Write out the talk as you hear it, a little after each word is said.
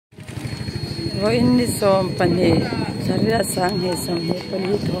thôi in đi xóm pan hè chả sang hè sang hè pan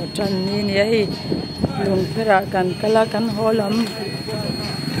hi thọ trần ni này Lungpher kan kala kan holam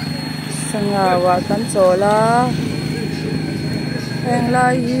Sangau kan chola eng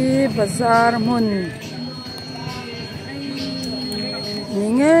lai hi bazar mun ni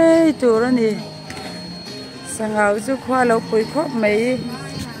nge turani Sangau chu khwa lo pui khop mai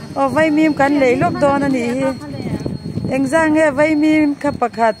o Vaimim kan lei lop don ani eng jang nge Vaimim kha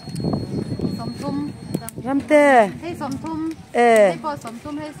pakhat somthum ramte hey somthum hey po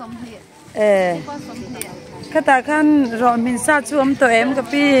somthum hey som he po som he kata kan ro min sa chuam to em ka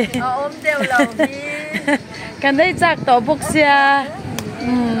pi om deu lo hi kan dei chak to bok sia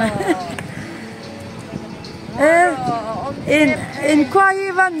in kwai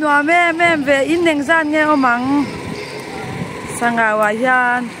van no me ve in neng zan nge omang Sangau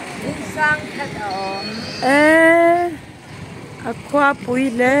hian sang khat om akwa pui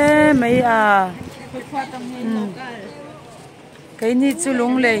le mai khwa tam he local cái ni chu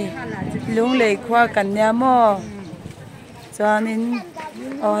lung lei khwa kan nya mo chanin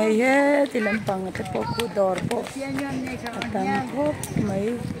oi he ti lam pang te po khu dor po tam khop mai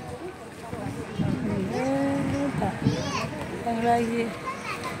tang lai hi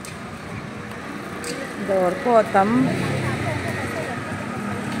dor po tam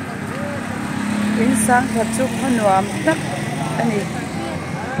in sang khat chu khanuam tak ani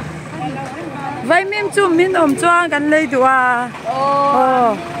Vaimim chu min om chuang kan lei duwa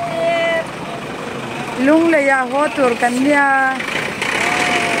lung le ya ho tur kan nia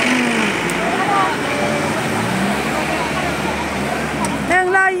heng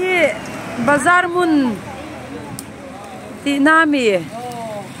lai hi bazar mun ti nami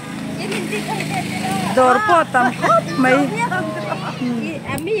dor po tam mai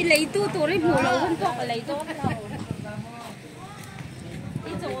mi lấy tu tu lấy mù lâu hơn bọc lấy tu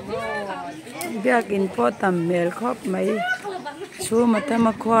biak in po tam mel khop mai chu mata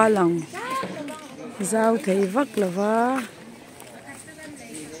ma khwa lang zau thei vak lawa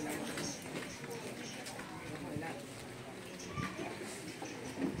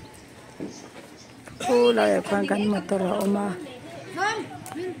khu lai phan kan motor oma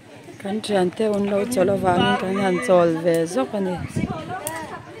kan tran te un lo cholawan kan han chol ve zok ani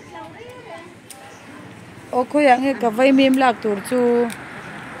o khoyang e ka Vaimim lak tur chu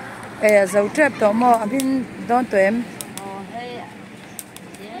dấu trap to mo abin don to em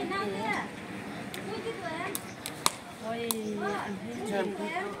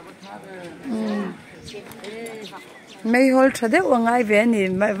mấy hol thade wa ngai ve ni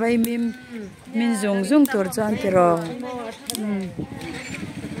Vaimim min zung tur chan tiro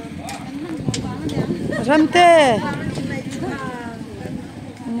ramte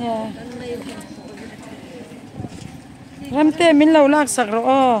nya ramte min lo lak sak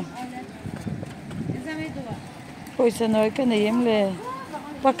ro ôi sao nói cái này em lệ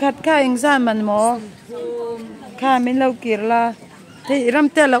pakhat ka exam man mo kha min lo kir la thì ram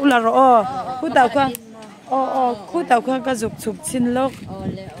te lo la ro khu tao khoang khu tao khoang ka dục chuk chin lok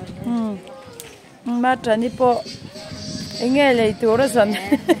ma trani po enge le tu ra san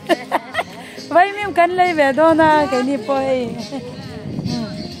Vaimim kan lei ve do na cái ni po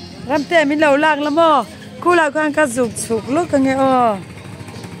ram te min lo lak la mo khu la khoang ka dục chuk lok ka nge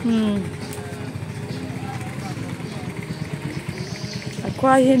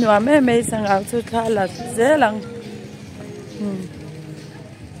qua hi nuwa me Sangau chu tha la ze lang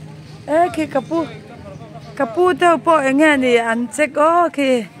ki kapu te po enge ni an check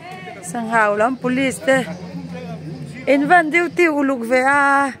ki Sangau lam police te in van duty uluk ve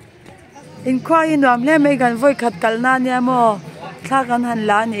in qua hi nuam le me gan voi khat kalna nia mo thla kan han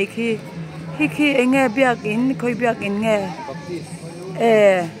la ni khi enge biak in khoi biak in nge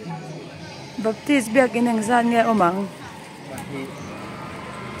baptist biak in ang zan nge omang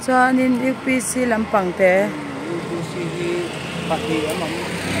cho nên UPC làm bằng thế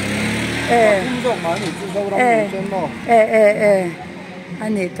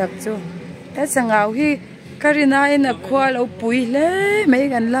anh ấy tập cho cái Sangau hi Karina in a khwa lo pui le mấy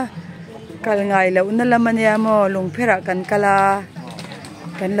gan la kal ngai lo na lam ania mo Lungpher kan kala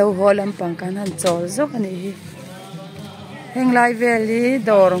kan lo ho lam pang kan han chol zok ani hi heng lai veli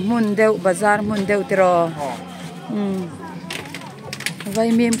dor mun deu bazar mun deu tiro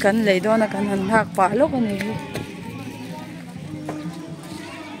Vaimim kan lei do na kan han hak pa lok ani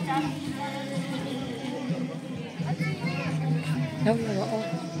đâu là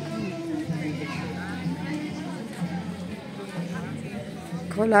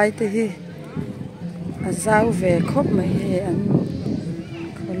có lại thì giao về khóc mà ăn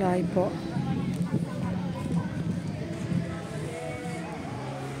có lại bỏ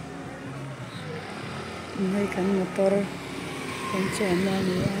May kan motor kan chana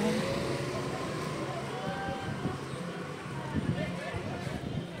niya.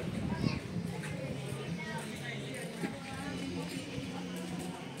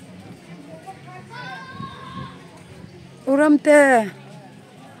 Uram te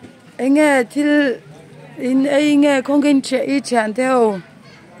enge til in enge kongin che I chan theo.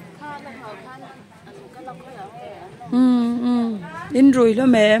 In rùi lo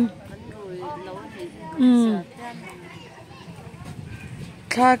mẹ em.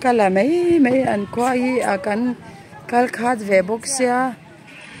 Kha cả là mấy anh qua hi à cần kal khát về bốc xe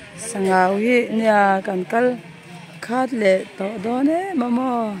Sangau hi nha cần kal khát lệ to đó nè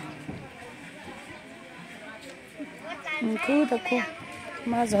mama khu ta khu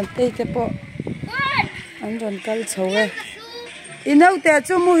mà dọn tây te po anh dọn kal chầu ấy inau te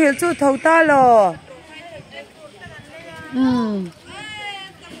chu mu hil chu thâu ta lo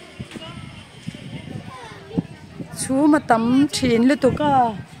chú mà tắm chín lên tụi cả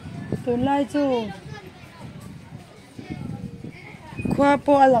tụi lai chú khoa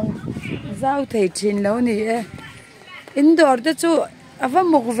po lằng giao thầy chín lâu nè indoor đó chú ava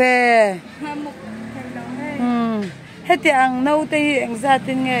mục về hết tiếng nấu tây anh ra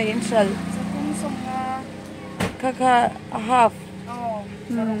tin nghe in sal kaka half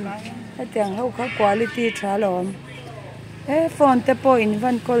hết tiếng hậu khá quality trả lộn phone te po in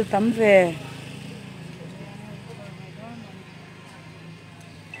van call tắm về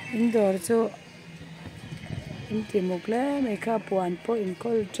indoor chu in ti muk le mai kha puan po in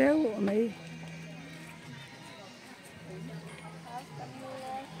kol treu mai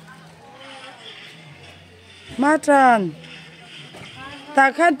ma tran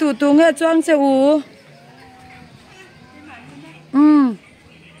ta khan tu nge chuang se u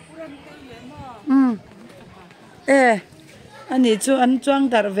ani chu an chuang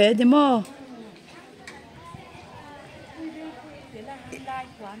dar ve di mo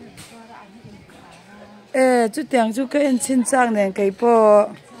chú tiếng chú cái anh xin sang này cái po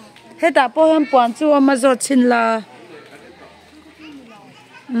hết đã po ham quan chú mà rồi xin là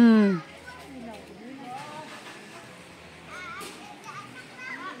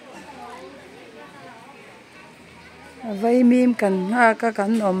Vaimim cần cái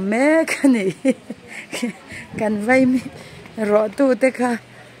cần ôm mẹ cái này cần Vaimim rõ tu thế cả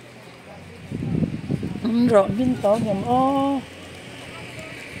rõ bên tao nhầm ô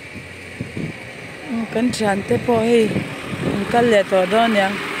kan chan te po hi kal le to don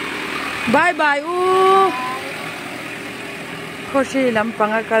yang bye bye u khoshi lam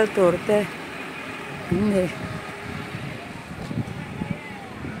panga kal tur te ni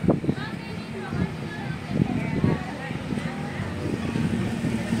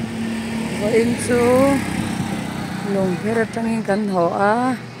wa in chu Lungpher tangin kan ho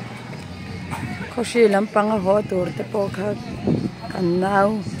a khoshi lam panga ho tur te po kha kan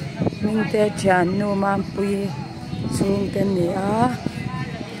nau mình te chan nu mam pui sung ten ni a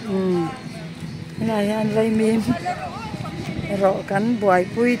này anh Vaimim rõ cắn buổi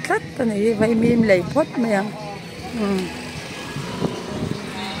pui thắt ta này Vaimim lấy phốt mèng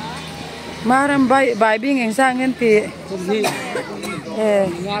maram Baibing anh sang ngân tị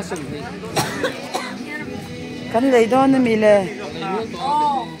cắn lấy đó nó mi lệ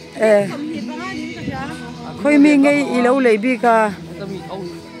khôi mi ngay ý lâu lấy bi cả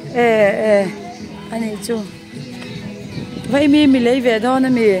anh ấy chú vậy mi lấy về đó nè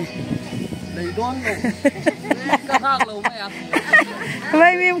mi lấy đó cái khác lâu mấy à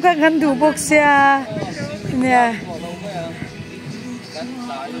vậy mi không khăn đủ bốc xe nè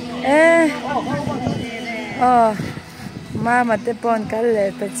mà te pon cái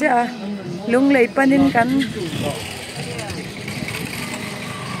lệ ta chứ lung lấy panin cắn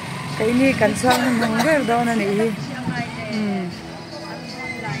cái này cắn xoang măng cái đó nè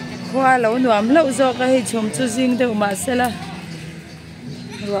hoa lâu nuam lâu do cái chôm chú riêng đâu mà sẽ là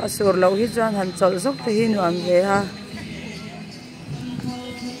hoa sủi lâu hết cho hắn chọn dốc thì nuam về ha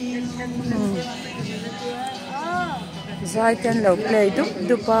dài chân lâu play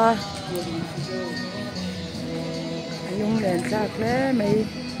đúc pa lung lên khác lẽ mấy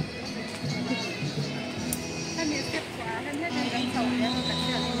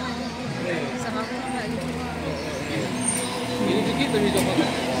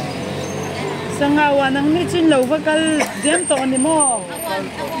Sangau nang ni chin lo vakal diam to ni mo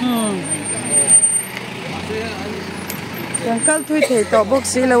yang kal thui thei to box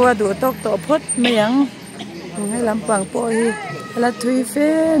si lo du tok to phot meyang ngai lampang po hi la thui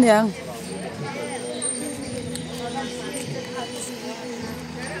fe nyang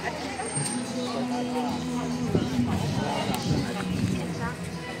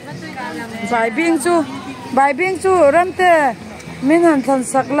Baibing chu Baibing chu ramte min han than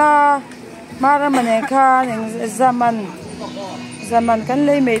sakla mara mane kha zaman kan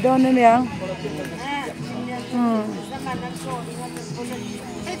lei mei don ne yang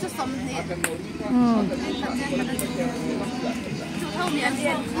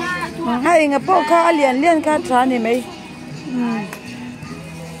hai nga po kha lian kha tra ni mei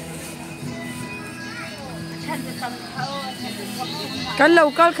kan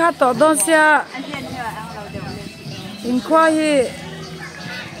local kha to don sia in khoa hi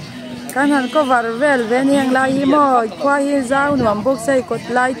kan han ko var vel ven hang lai hi mo khoa hi zau nuam bok sai kot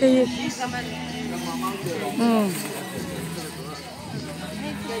lai te hi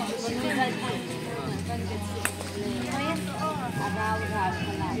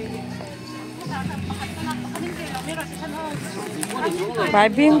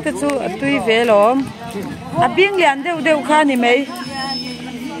Baibing te chu atui ve lom a bing lian deu kha ni mei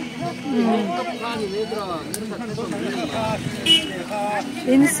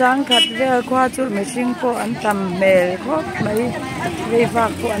in sang khat ve khwa chu machine po an tam mel khop mai ve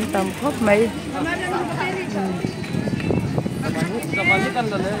vak po an tam khop mai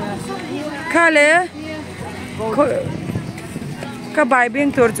kha le ka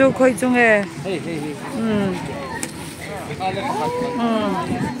Baibing tur chu khoi chung e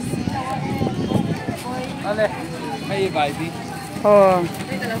Ale, hay Baibing.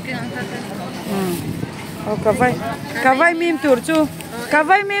 Ka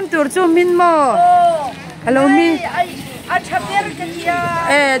Vaimim tur chu min mo alo mi a chapter ke dia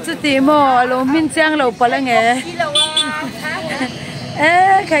chu ti mo alo min chang lo palang e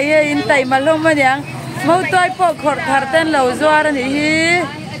khai in tai malom ma yang mo toi po khor thar ten lo zwar ni hi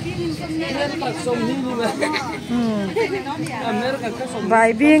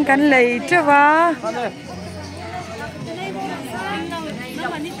Baibing kan lei chawa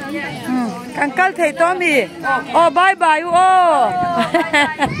kan kal thei to mi bye bye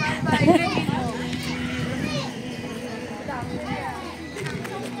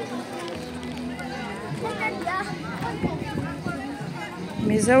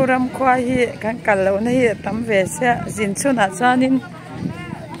Mizoram khwa hi kan kal lo na hi tam ve se jin chuna chanin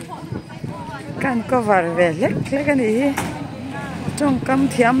kan ko var ve lek lek ani hi trong kam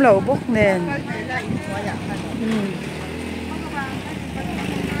thiam lo bok nen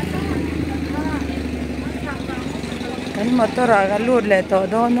kan motora ga lut le to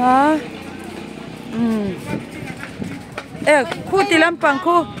do na khu ti lampang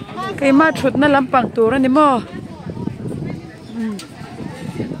khu kai ma thut na lampang tur ani mo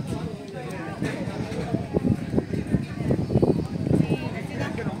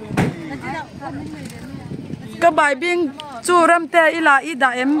ka Baibing chu ramte ila ida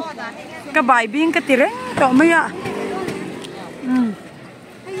em ka Baibing ka tireng to maya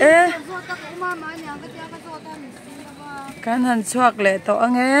kan han chuak le to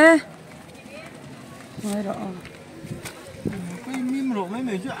ange mai ro Cái mím rộ mấy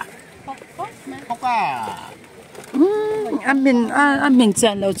mày chứ ạ? Khóc à? Anh mình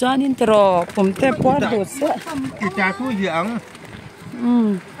chọn lâu cho nên tròผมte po đột sữa Cái trà thua dưỡng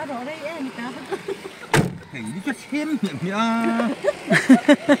Cái đi cho xem miệng nhá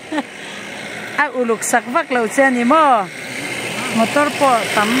uluk sak vak lâu chen ni mo motor po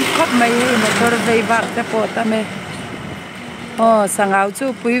tam khop mai motor vei vak te po ta me Sangau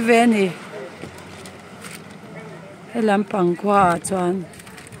chu pui ve ni he lampang khwa chuan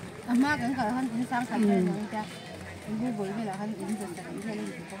ama kan ka han in sang khat le nang ta bu boi ve la han in jan ta in le ni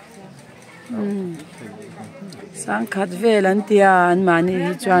bok sa sang khat ve lan tia an mani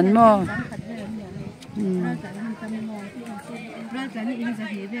hi chuan mo ra ta ni in za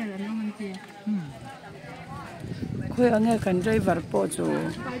he ve la nang han ti khoi ange kan driver po chu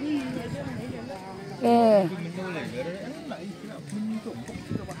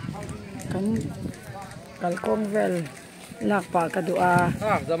kan kalkong vel lak pa ka dua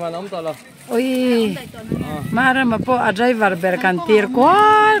zaman ông tao là oi mara ma po a driver ber kan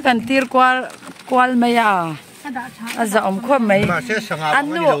tir kwal maya aza khom mai Mà sẽ sẵn hào có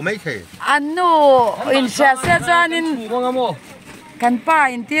nhiều mấy thể anu in sha se chanin Vâng âm ô kan pa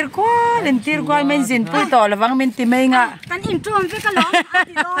in tir kwal men jin pui to lawang min ti mai nga kan in trom ve ka lo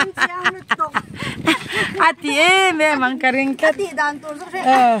ati don chiang lu tok ati me mang karing ka ati dan to so re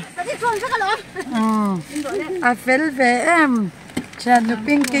ati trom ve ka lo a fel ve em chan nu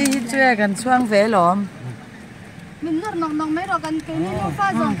ping ke hi chue kan chuang ve lom min nor nong mai ro kan ke ni lo fa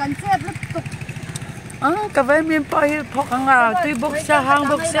jong kan chep lu tok ka vai min pa hi phok anga tui bok sa hang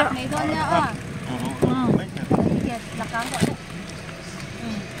bok sa mai don ya ke la kang ko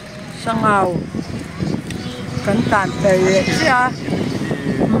Sangau kan tan pe chia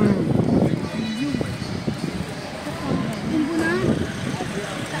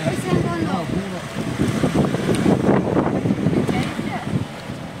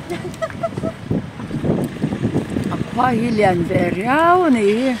khóa hi liền về riau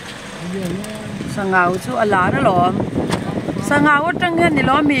nè Sangau chu ala đó lom Sangau trăng hen ni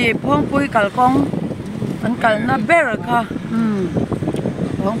lo mi phong pui kal kong an kal na ber kha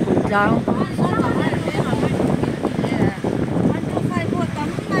phong pui tlang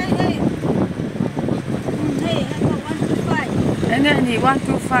anh nghe ni 1 2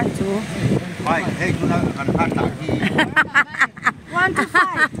 5 chú phải thế chúng ta cần phát đạt đi 1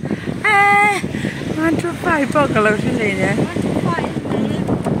 2 1 2 5 บอกกับเราที่เลยเนี่ย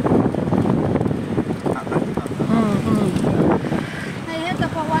ให้เฮ็ดแต่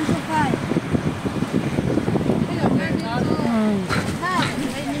พอ1 2 5ถ้าถึง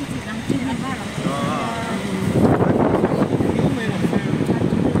ไอ้นี่สิลังกินมันว่าหรอ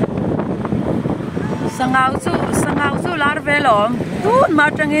Sangau chu lar ve lom tun ma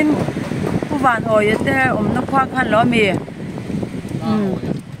tangin ku van oi te na khwa khan lo mi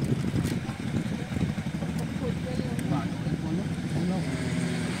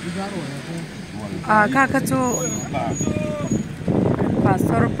ka chu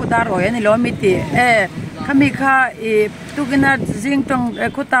pastor pudar oi ni lo mi ti khami kha e tugina jing tong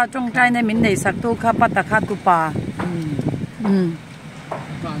khuta tong tai ne min nei sak tu kha pata kha tu pa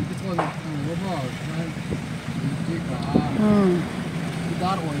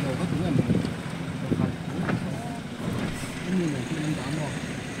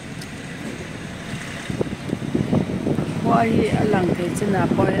Quay lần thì trên là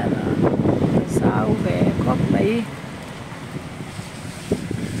quay sao về khóc mấy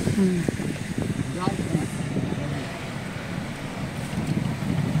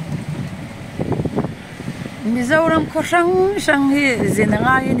mi dâu làm khó sang hi gì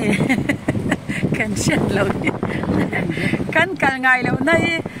ngay nè cần xem lâu cần cả ngày lâu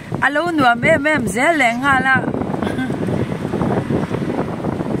nay alo nuông em dễ lẽ ngà la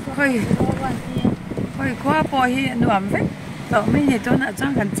thôi qua bỏ hi nuông vậy tao mấy ngày tôi nãy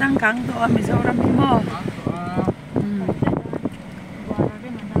chẳng cần chẳng căng tôi mi dâu làm mi mò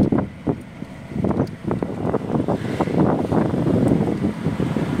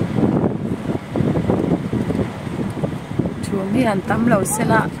chuông hi ăn tắm lâu xí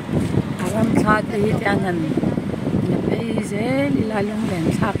la làm sao thì anh ăn nhập ấy dễ đi lại lưng đèn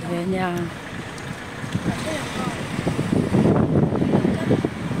sạp về nhà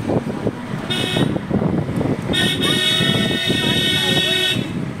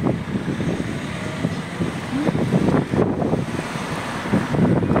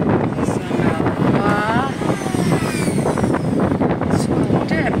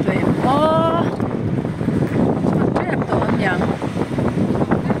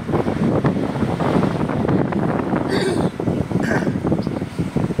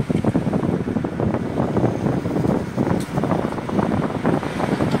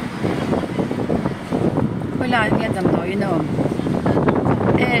là nghe tầm tối nữa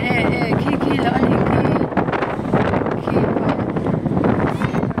khi lỡ thì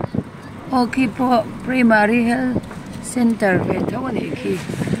khi po primary health center về thấu này khi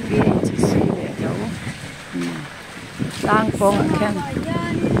VHC về thấu đang phong ở khen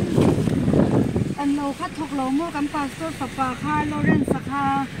anh lâu khách thuộc lâu mua cắm bao sốt phập phà khai lô ren sạc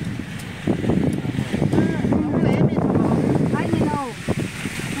ha không lấy mi thọ khai mi lâu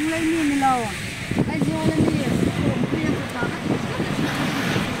không lấy mi lâu ai vô lên đi cùng kia của ta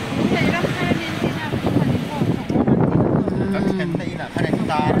cũng lấy lắm khai mi kia nào cũng phải đi các cái này là cái này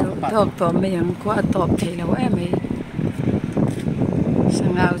ta top top mấy yang qua top thì là em ấy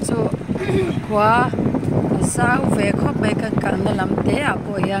Sangau chu qua sao về khóc mấy cái cần làm té à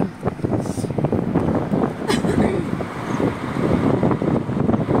bồi ăn